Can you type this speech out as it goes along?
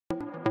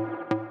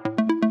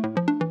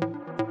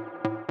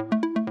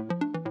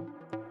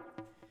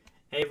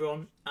Hey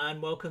everyone,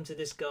 and welcome to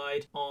this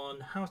guide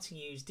on how to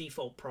use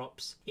default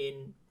props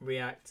in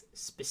React,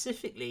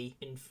 specifically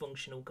in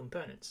functional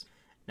components.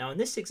 Now in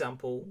this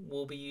example,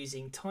 we'll be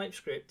using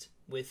TypeScript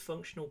with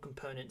functional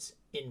components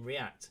in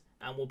React,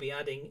 and we'll be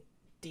adding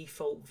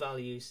default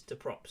values to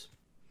props.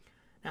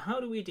 Now how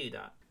do we do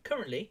that?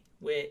 Currently,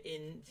 we're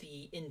in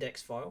the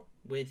index file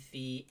with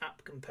the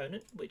app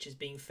component, which is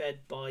being fed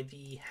by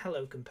the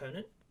hello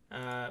component,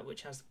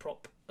 which has the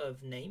prop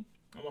of name,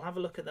 and we'll have a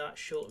look at that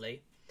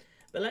shortly.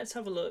 But let's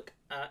have a look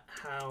at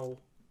how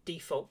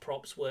default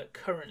props work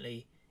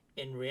currently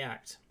in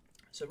React.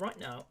 So right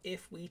now,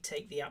 if we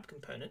take the app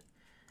component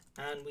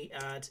and we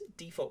add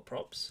default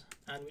props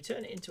and we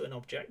turn it into an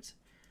object,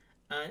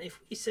 and if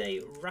we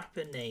say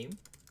wrapper name,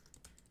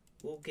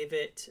 we'll give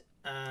it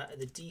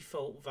the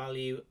default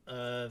value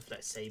of,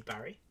 let's say,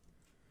 Barry.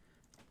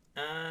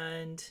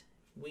 And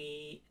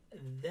we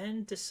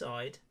then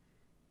decide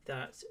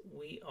that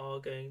we are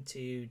going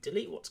to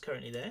delete what's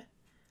currently there,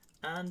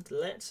 and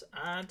let's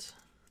add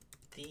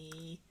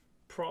the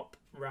prop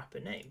wrapper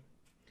name.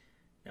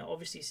 Now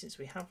obviously, since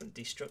we haven't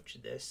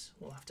destructured this,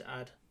 we'll have to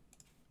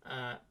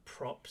add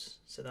props,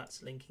 so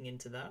that's linking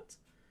into that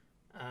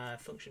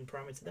function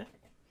parameter there.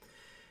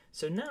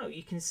 So now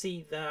you can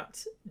see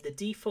that the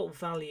default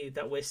value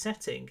that we're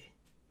setting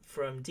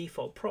from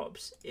default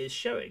props is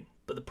showing,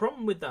 but the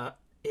problem with that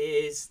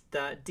is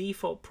that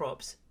default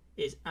props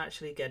is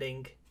actually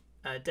getting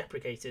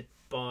deprecated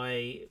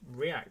by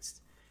React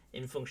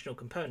in functional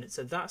components,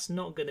 so that's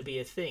not going to be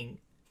a thing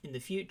in the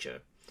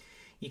future.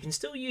 You can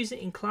still use it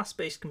in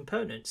class-based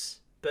components,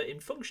 but in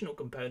functional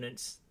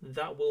components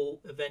that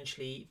will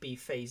eventually be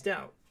phased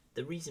out.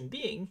 The reason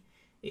being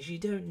is you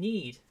don't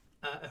need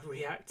a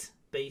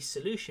React-based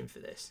solution for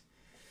this.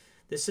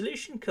 The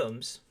solution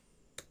comes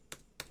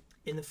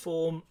in the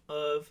form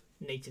of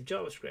native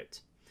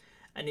JavaScript,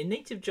 and in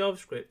native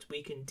JavaScript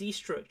we can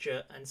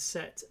destructure and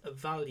set a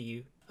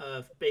value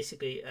of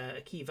basically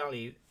a key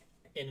value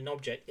in an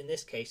object, in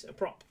this case a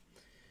prop.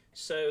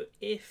 So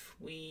if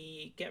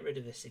we get rid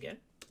of this again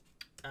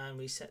and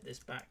we set this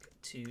back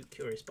to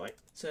curious byte,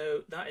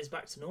 so that is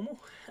back to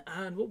normal,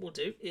 and what we'll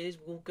do is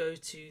we'll go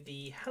to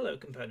the hello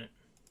component.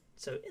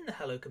 So in the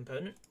hello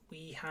component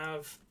we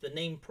have the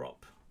name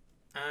prop,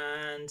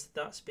 and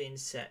that's been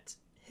set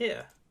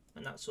here,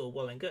 and that's all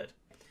well and good.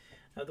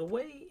 Now the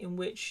way in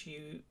which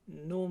you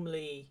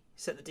normally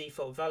set the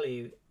default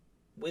value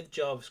with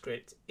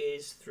JavaScript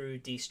is through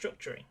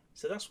destructuring.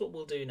 So that's what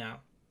we'll do now.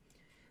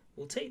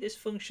 We'll take this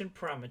function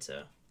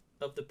parameter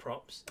of the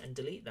props and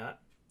delete that,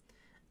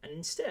 and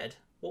instead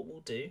what we'll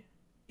do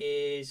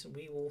is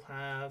we will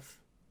have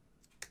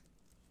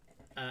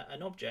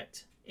an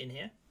object in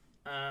here,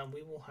 and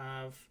we will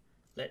have,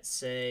 let's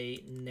say,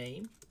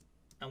 name,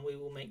 and we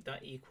will make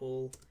that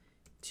equal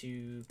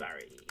to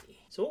Barry.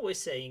 So what we're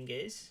saying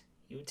is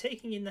you're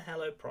taking in the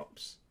hello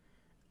props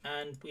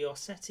and we are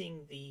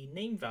setting the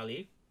name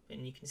value,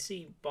 and you can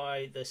see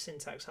by the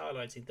syntax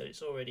highlighting that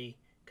it's already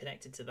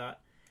connected to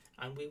that,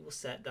 and we will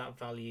set that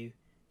value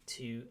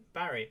to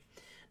Barry.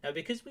 Now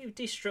because we've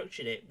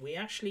destructured it, we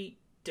actually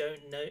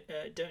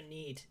don't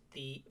need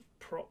the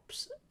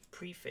props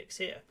prefix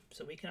here,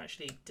 so we can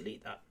actually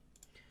delete that.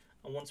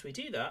 And once we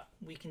do that,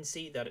 we can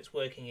see that it's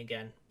working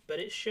again, but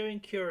it's showing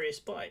curious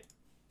byte.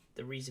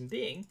 The reason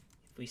being,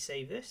 if we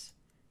save this,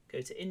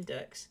 go to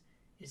index,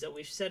 is that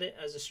we've set it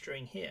as a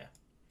string here.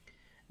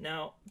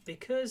 Now,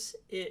 because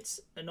it's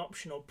an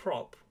optional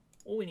prop,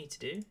 all we need to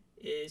do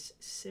is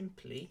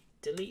simply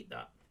delete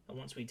that. And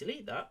once we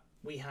delete that,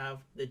 we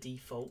have the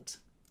default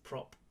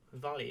prop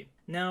value.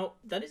 Now,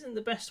 that isn't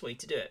the best way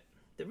to do it.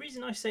 The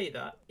reason I say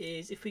that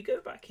is if we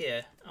go back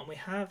here and we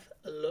have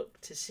a look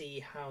to see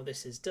how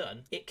this is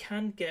done, it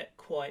can get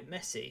quite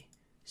messy.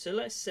 So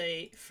let's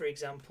say, for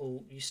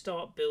example, you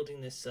start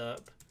building this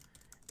up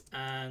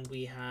and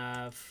we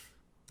have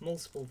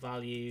multiple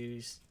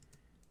values.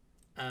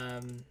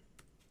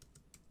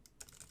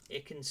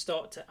 It can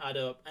start to add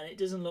up and it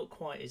doesn't look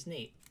quite as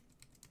neat.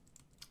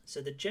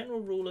 So the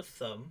general rule of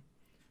thumb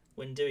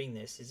when doing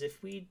this is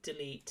if we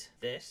delete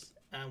this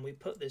and we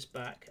put this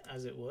back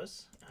as it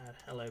was, add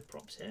hello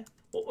props here,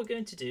 what we're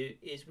going to do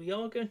is we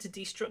are going to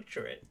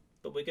destructure it,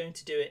 but we're going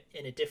to do it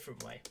in a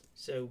different way.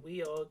 So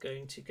we are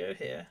going to go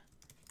here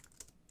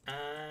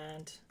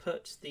and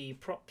put the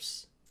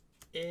props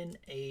in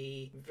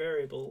a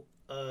variable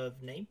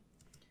of name,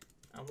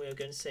 and we are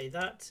going to say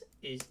that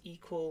is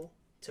equal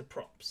to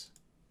props.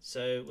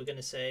 So we're going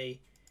to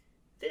say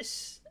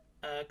this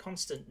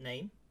constant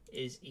name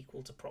is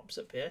equal to props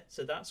up here,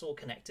 so that's all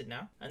connected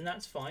now, and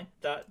that's fine.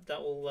 That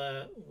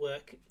will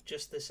work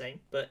just the same.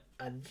 But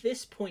at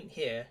this point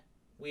here,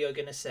 we are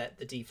going to set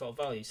the default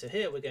value. So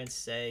here we're going to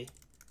say,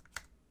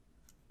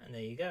 and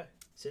there you go.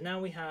 So now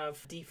we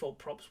have default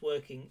props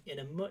working in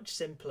a much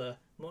simpler,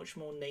 much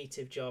more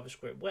native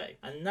JavaScript way.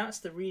 And that's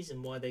the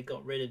reason why they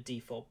got rid of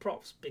default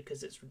props,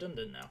 because it's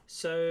redundant now.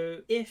 So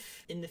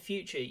if in the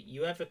future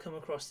you ever come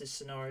across this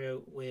scenario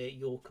where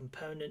your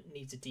component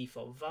needs a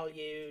default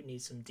value,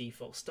 needs some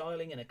default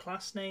styling and a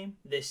class name,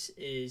 this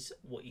is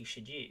what you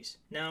should use.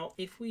 Now,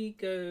 if we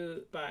go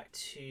back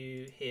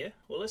to here,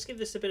 well, let's give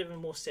this a bit of a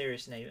more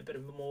serious name, a bit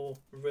of a more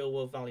real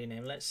world value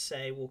name. Let's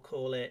say we'll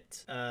call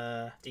it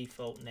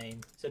default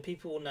name. So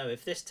people will know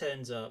if this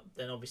turns up,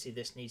 then obviously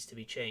this needs to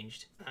be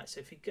changed. So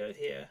if we go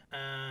here,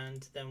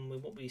 and then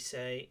what we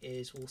say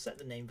is we'll set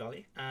the name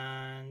value,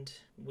 and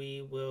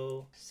we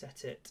will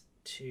set it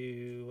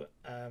to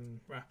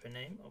wrapper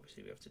name.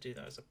 Obviously we have to do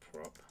that as a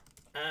prop.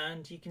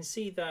 And you can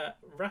see that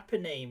wrapper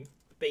name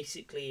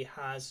basically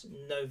has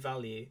no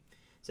value.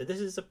 So this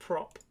is a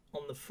prop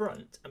on the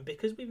front, and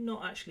because we've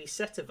not actually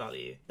set a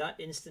value, that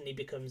instantly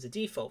becomes the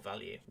default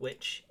value,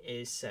 which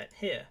is set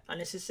here. And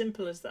it's as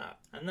simple as that.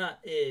 And that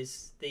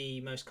is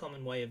the most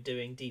common way of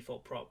doing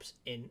default props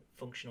in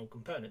functional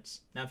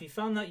components. Now, if you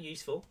found that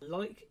useful,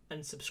 like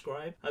and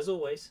subscribe. As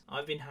always,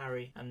 I've been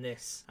Harry, and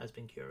this has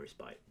been Curious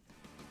Byte.